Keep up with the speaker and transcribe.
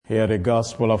Hear the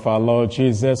gospel of our Lord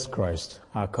Jesus Christ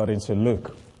according to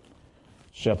Luke,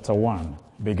 chapter 1,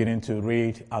 beginning to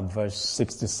read at verse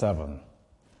 67.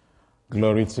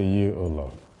 Glory to you, O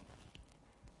Lord.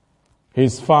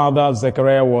 His father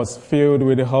Zechariah was filled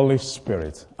with the Holy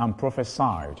Spirit and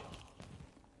prophesied,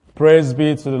 "Praise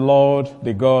be to the Lord,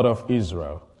 the God of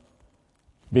Israel,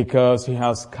 because he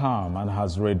has come and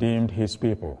has redeemed his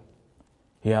people.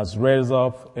 He has raised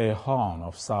up a horn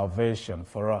of salvation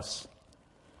for us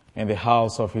in the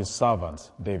house of his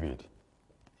servant David,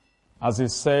 as he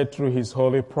said through his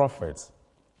holy prophets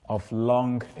of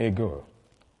long ago,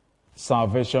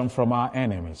 salvation from our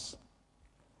enemies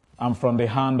and from the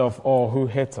hand of all who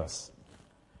hate us,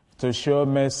 to show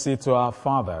mercy to our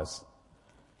fathers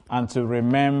and to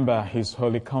remember his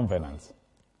holy covenant,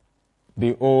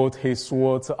 the oath he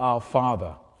swore to our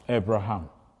father Abraham,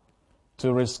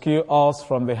 to rescue us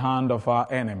from the hand of our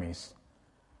enemies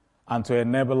and to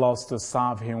enable us to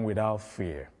serve him without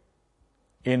fear,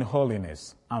 in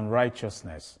holiness and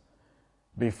righteousness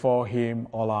before him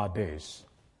all our days.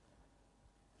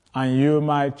 And you,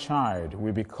 my child,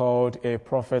 will be called a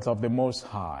prophet of the Most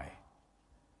High,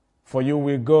 for you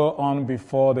will go on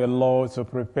before the Lord to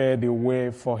prepare the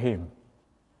way for him,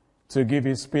 to give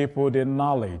his people the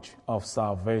knowledge of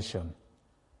salvation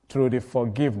through the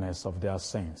forgiveness of their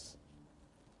sins,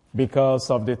 because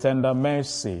of the tender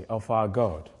mercy of our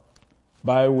God,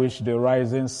 by which the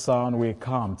rising sun will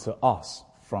come to us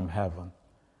from heaven,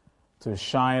 to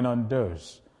shine on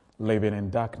those living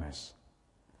in darkness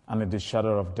and in the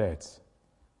shadow of death,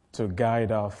 to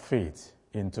guide our feet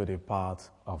into the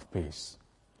path of peace."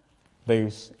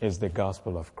 This is the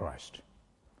gospel of Christ.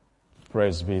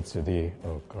 Praise be to thee,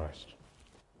 O Christ.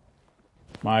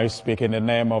 I speak in the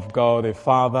name of God, the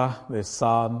Father, the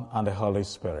Son, and the Holy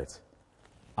Spirit.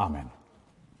 Amen.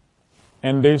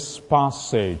 In this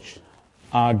passage,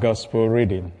 our gospel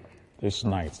reading this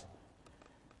night,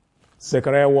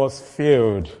 Zechariah was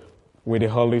filled with the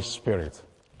Holy Spirit,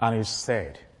 and he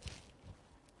said,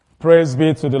 "Praise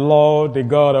be to the Lord, the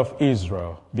God of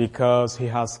Israel, because he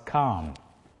has come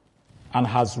and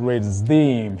has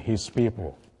redeemed his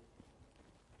people.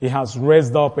 He has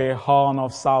raised up a horn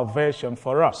of salvation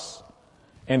for us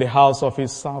in the house of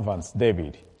his servant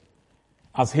David,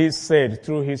 as he said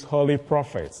through his holy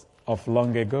prophets of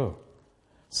long ago,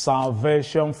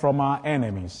 salvation from our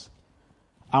enemies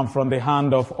and from the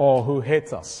hand of all who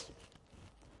hate us,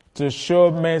 to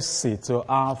show mercy to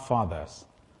our fathers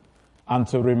and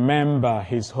to remember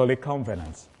his holy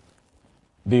covenant,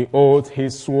 the oath he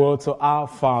swore to our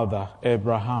father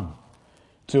Abraham,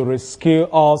 to rescue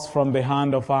us from the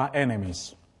hand of our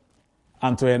enemies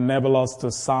and to enable us to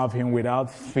serve him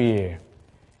without fear,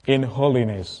 in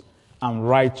holiness and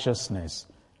righteousness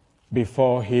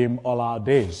before him all our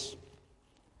days.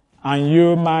 And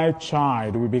you, my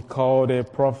child, will be called a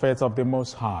prophet of the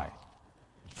Most High,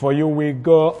 for you will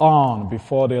go on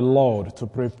before the Lord to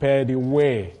prepare the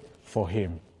way for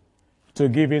him, to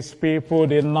give his people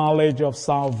the knowledge of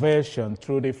salvation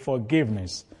through the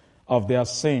forgiveness of their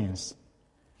sins,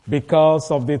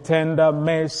 because of the tender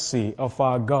mercy of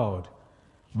our God,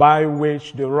 by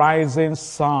which the rising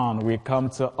sun will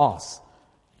come to us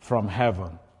from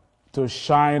heaven, to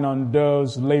shine on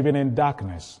those living in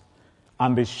darkness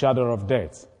and the shadow of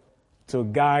death, to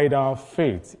guide our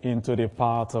feet into the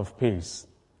path of peace."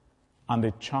 And the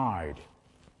child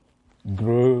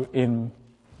grew in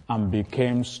and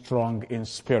became strong in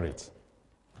spirit,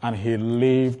 and he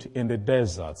lived in the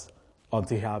desert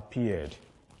until he appeared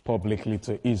publicly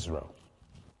to Israel.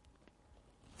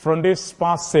 From this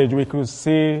passage, we could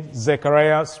see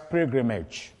Zechariah's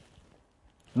pilgrimage.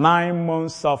 9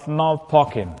 months of not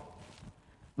talking,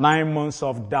 9 months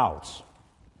of doubt,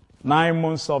 9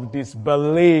 months of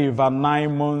disbelief, and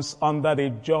 9 months under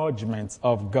the judgment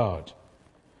of God.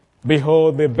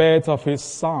 Behold, the birth of his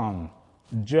son,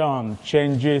 John,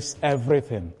 changes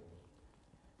everything.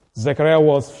 Zechariah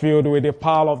was filled with the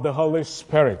power of the Holy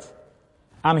Spirit,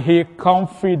 and he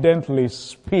confidently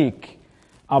speak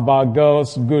about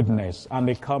God's goodness and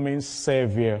the coming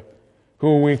Savior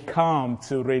who will come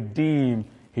to redeem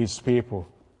his people.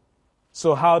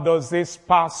 So how does this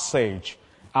passage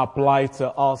apply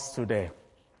to us today?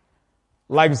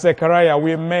 Like Zechariah,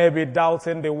 we may be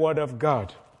doubting the Word of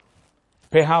God.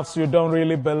 Perhaps you don't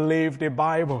really believe the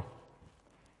Bible.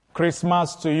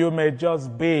 Christmas to you may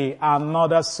just be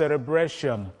another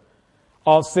celebration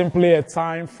or simply a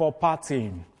time for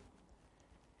partying.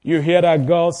 You hear that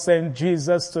God sent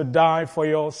Jesus to die for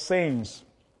your sins,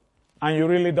 and you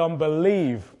really don't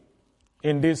believe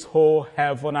in this whole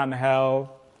heaven and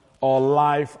hell or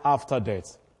life after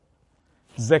death.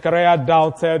 Zechariah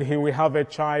doubted he will have a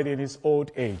child in his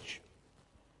old age.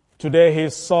 Today he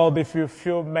saw the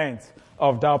fulfillment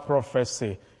of that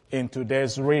prophecy in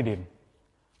today's reading.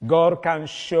 God can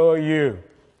show you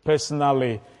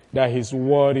personally that his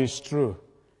word is true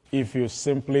if you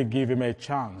simply give him a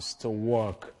chance to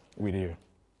work with you.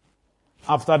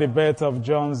 After the birth of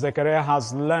John, Zechariah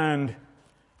has learned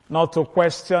not to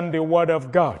question the word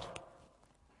of God,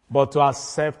 but to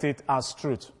accept it as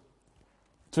truth.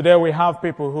 Today we have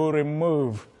people who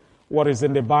remove what is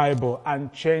in the Bible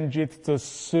and change it to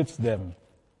suit them.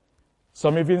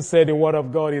 Some even say the word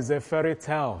of God is a fairy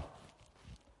tale.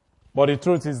 But the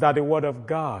truth is that the word of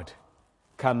God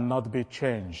cannot be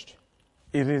changed.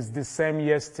 It is the same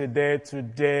yesterday,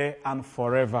 today, and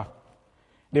forever.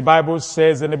 The Bible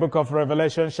says in the book of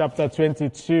Revelation chapter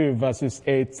 22, verses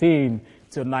 18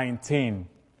 to 19,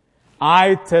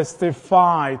 I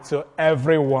testify to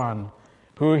everyone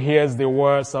who hears the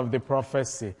words of the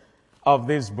prophecy of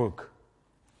this book.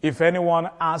 If anyone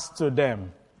adds to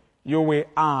them, you will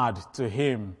add to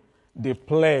him the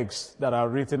plagues that are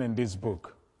written in this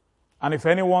book. And if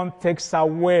anyone takes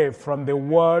away from the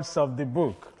words of the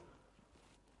book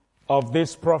of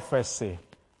this prophecy,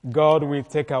 God will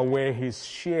take away his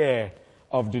share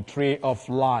of the tree of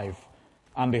life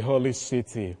and the holy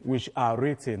city, which are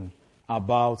written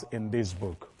about in this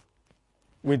book.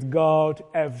 With God,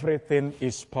 everything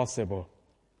is possible.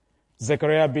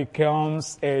 Zechariah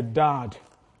becomes a dad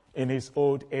in his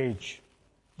old age,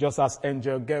 just as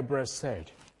Angel Gabriel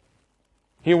said.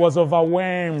 He was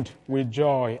overwhelmed with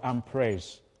joy and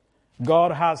praise.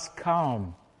 God has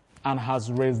come and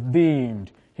has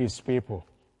redeemed his people.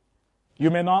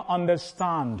 You may not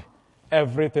understand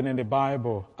everything in the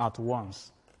Bible at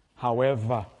once.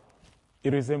 However,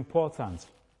 it is important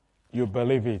you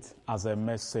believe it as a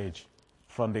message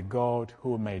from the God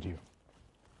who made you.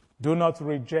 Do not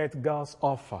reject God's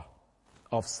offer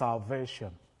of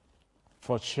salvation,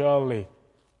 for surely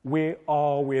we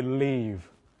all will leave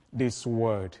this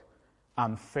world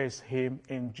and face him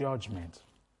in judgment.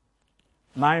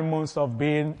 9 months of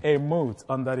being a mute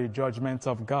under the judgment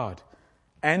of God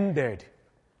ended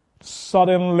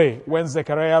suddenly when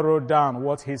Zechariah wrote down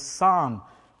what his son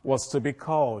was to be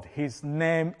called. His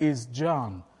name is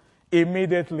John.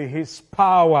 Immediately his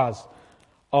powers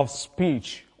of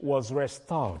speech was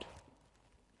restored.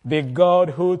 The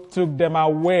God who took them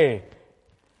away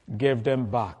gave them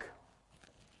back.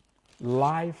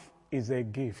 Life is a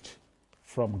gift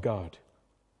from God.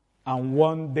 And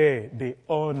one day the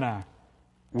owner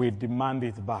will demand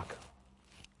it back.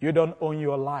 You don't own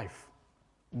your life.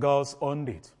 God's owned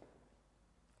it.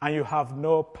 And you have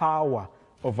no power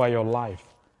over your life.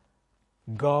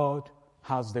 God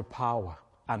has the power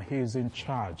and he is in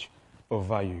charge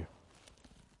over you.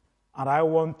 And I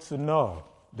want to know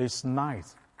this night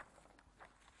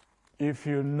if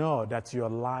you know that your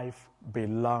life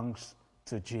belongs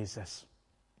to Jesus,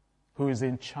 who is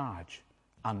in charge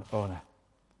and owner.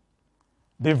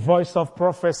 The voice of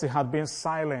prophecy had been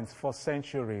silent for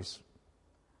centuries,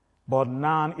 but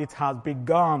now it has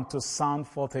begun to sound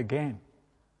forth again.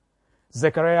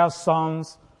 Zechariah's son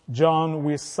John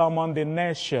will summon the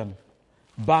nation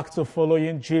back to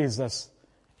following Jesus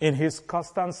in his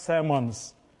constant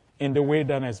sermons in the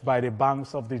wilderness by the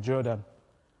banks of the Jordan.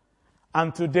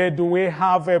 And today, do we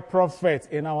have a prophet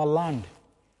in our land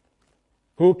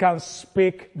who can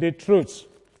speak the truth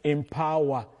in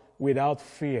power without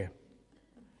fear?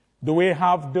 Do we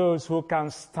have those who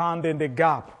can stand in the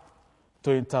gap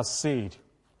to intercede?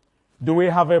 Do we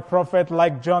have a prophet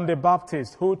like John the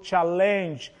Baptist who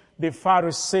challenged the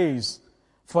Pharisees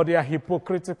for their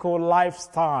hypocritical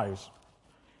lifestyles?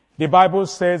 The Bible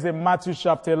says in Matthew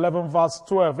chapter 11 verse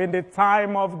 12, in the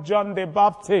time of John the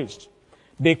Baptist,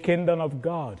 the kingdom of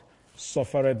God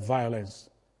suffered violence,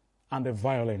 and the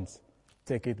violent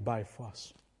take it by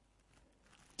force.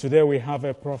 Today we have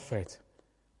a prophet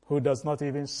who does not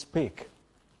even speak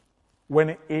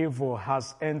when evil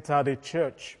has entered the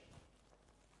church.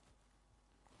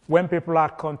 When people are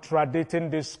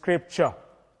contradicting the scripture.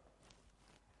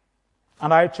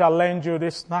 And I challenge you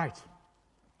this night,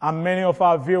 and many of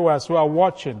our viewers who are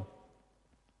watching,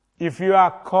 if you are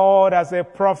called as a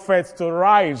prophet to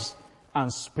rise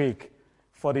and speak,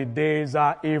 for the days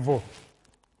are evil.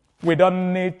 We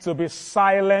don't need to be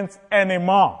silent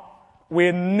anymore.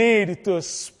 We need to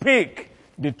speak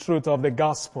the truth of the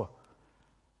gospel.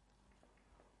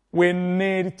 We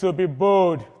need to be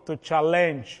bold to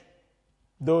challenge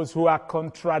those who are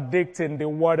contradicting the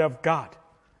word of God.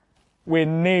 We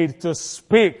need to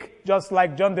speak just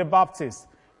like John the Baptist.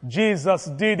 Jesus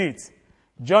did it.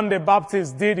 John the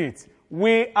Baptist did it.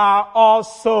 We are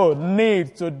also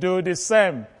need to do the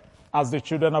same as the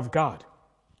children of God.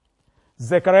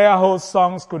 Zechariah's whole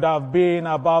songs could have been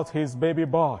about his baby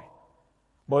boy,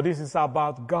 but this is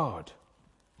about God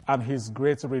and his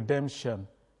great redemption.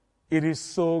 It is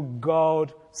so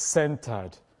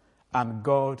God-centered and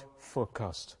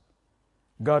God-focused.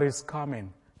 God is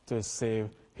coming to save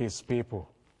his people.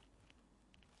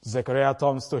 Zechariah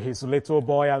turns to his little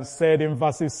boy and said in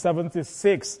verses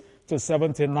 76 to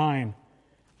 79,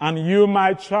 "And you,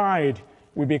 my child,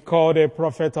 will be called a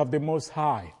prophet of the Most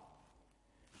High.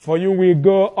 For you will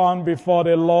go on before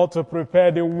the Lord to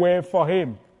prepare the way for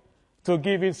him, to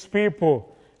give his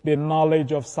people the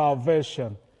knowledge of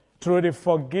salvation through the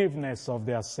forgiveness of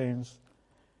their sins,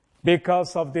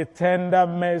 because of the tender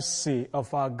mercy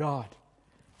of our God,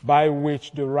 by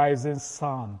which the rising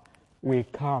sun will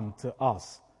come to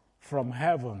us from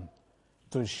heaven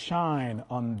to shine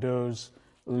on those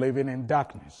living in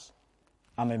darkness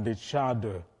and in the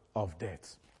shadow of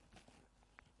death,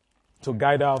 to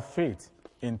guide our feet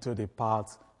into the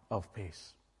path of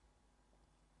peace."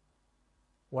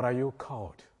 What are you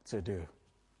called to do?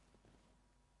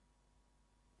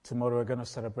 Tomorrow we're going to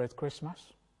celebrate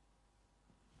Christmas.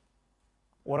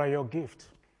 What are your gifts?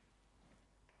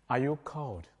 Are you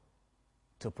called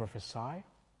to prophesy,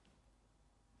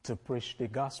 to preach the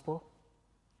gospel,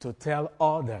 to tell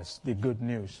others the good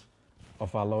news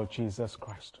of our Lord Jesus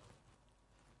Christ?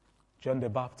 John the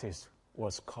Baptist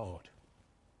was called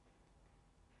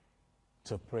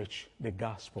to preach the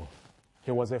gospel.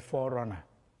 He was a forerunner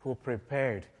who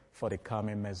prepared for the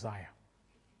coming Messiah.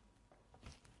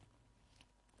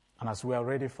 And as we are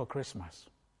ready for Christmas,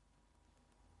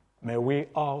 may we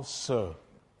also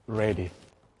ready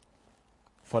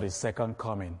for the second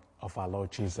coming of our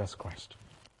Lord Jesus Christ.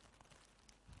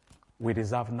 We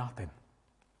deserve nothing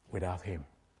without him.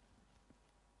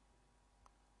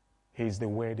 He is the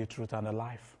way, the truth, and the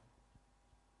life.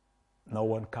 No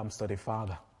one comes to the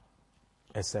Father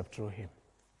except through him.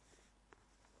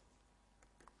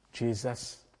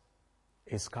 Jesus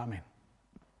is coming.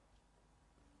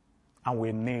 And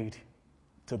we need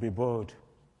to be bold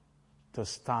to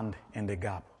stand in the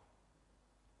gap.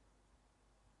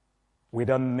 We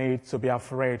don't need to be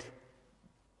afraid.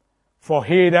 For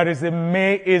he that is in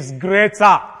me is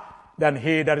greater than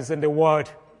he that is in the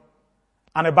world.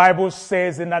 And the Bible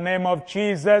says, in the name of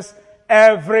Jesus,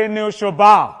 every knee shall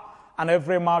bow and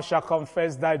every mouth shall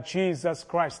confess that Jesus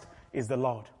Christ is the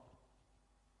Lord.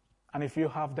 And if you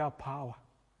have that power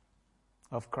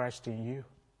of Christ in you,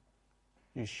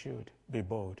 you should be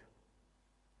bold.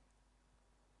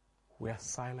 We are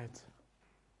silent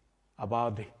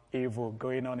about the evil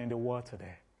going on in the world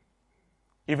today.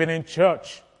 Even in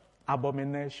church,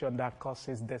 abomination that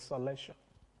causes desolation.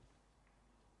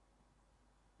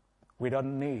 We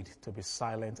don't need to be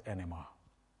silent anymore.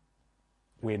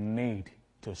 We need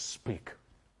to speak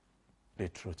the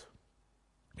truth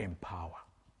in power.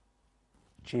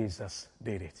 Jesus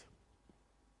did it.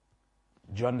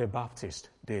 John the Baptist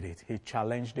did it. He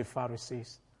challenged the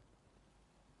Pharisees.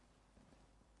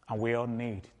 And we all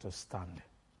need to stand.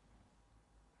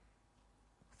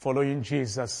 Following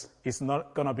Jesus is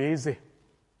not going to be easy.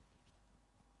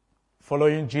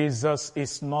 Following Jesus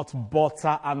is not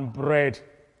butter and bread.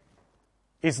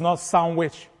 It's not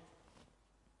sandwich.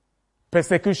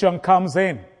 Persecution comes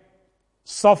in.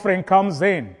 Suffering comes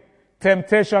in.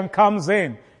 Temptation comes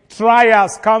in.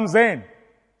 Trials comes in.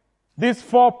 These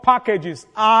 4 packages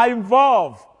are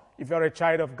involved if you're a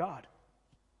child of God.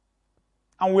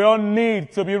 And we all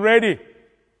need to be ready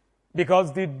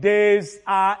because the days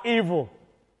are evil.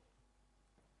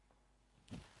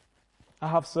 I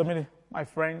have so many my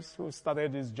friends who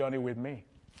started this journey with me.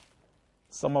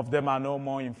 Some of them are no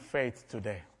more in faith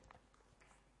today.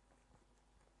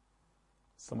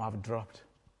 Some have dropped.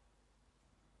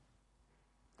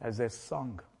 There's a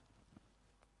song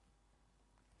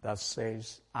that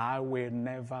says, "I will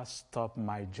never stop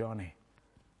my journey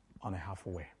on a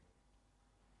halfway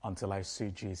until I see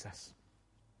Jesus."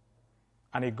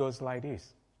 And it goes like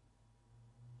this: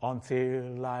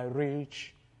 until I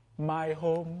reach my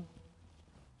home,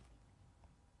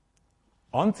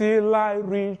 until I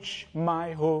reach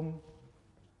my home,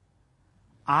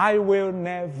 I will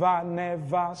never,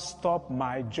 never stop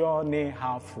my journey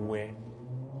halfway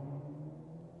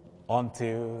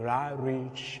until I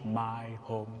reach my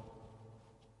home.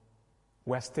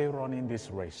 We're still running this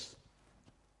race,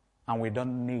 and we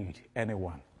don't need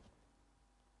anyone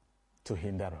to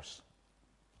hinder us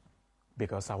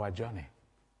because our journey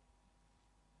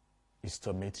is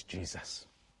to meet Jesus.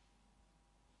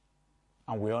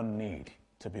 And we all need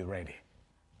to be ready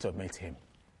to meet him.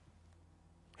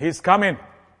 He's coming,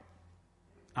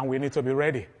 and we need to be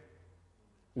ready.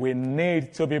 We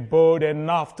need to be bold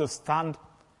enough to stand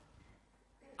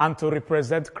and to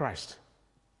represent Christ.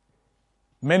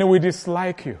 Many will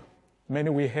dislike you.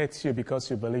 Many will hate you because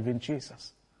you believe in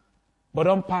Jesus. But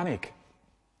don't panic,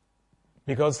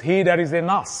 because he that is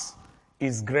in us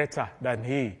is greater than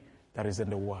he that is in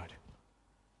the world.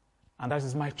 And that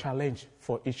is my challenge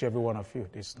for each and every one of you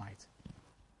this night.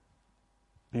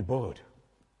 Be bold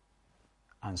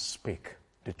and speak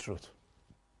the truth,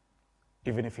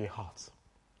 even if it hurts.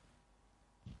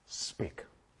 Speak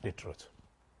the truth.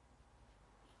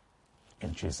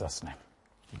 In Jesus' name,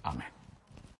 amen.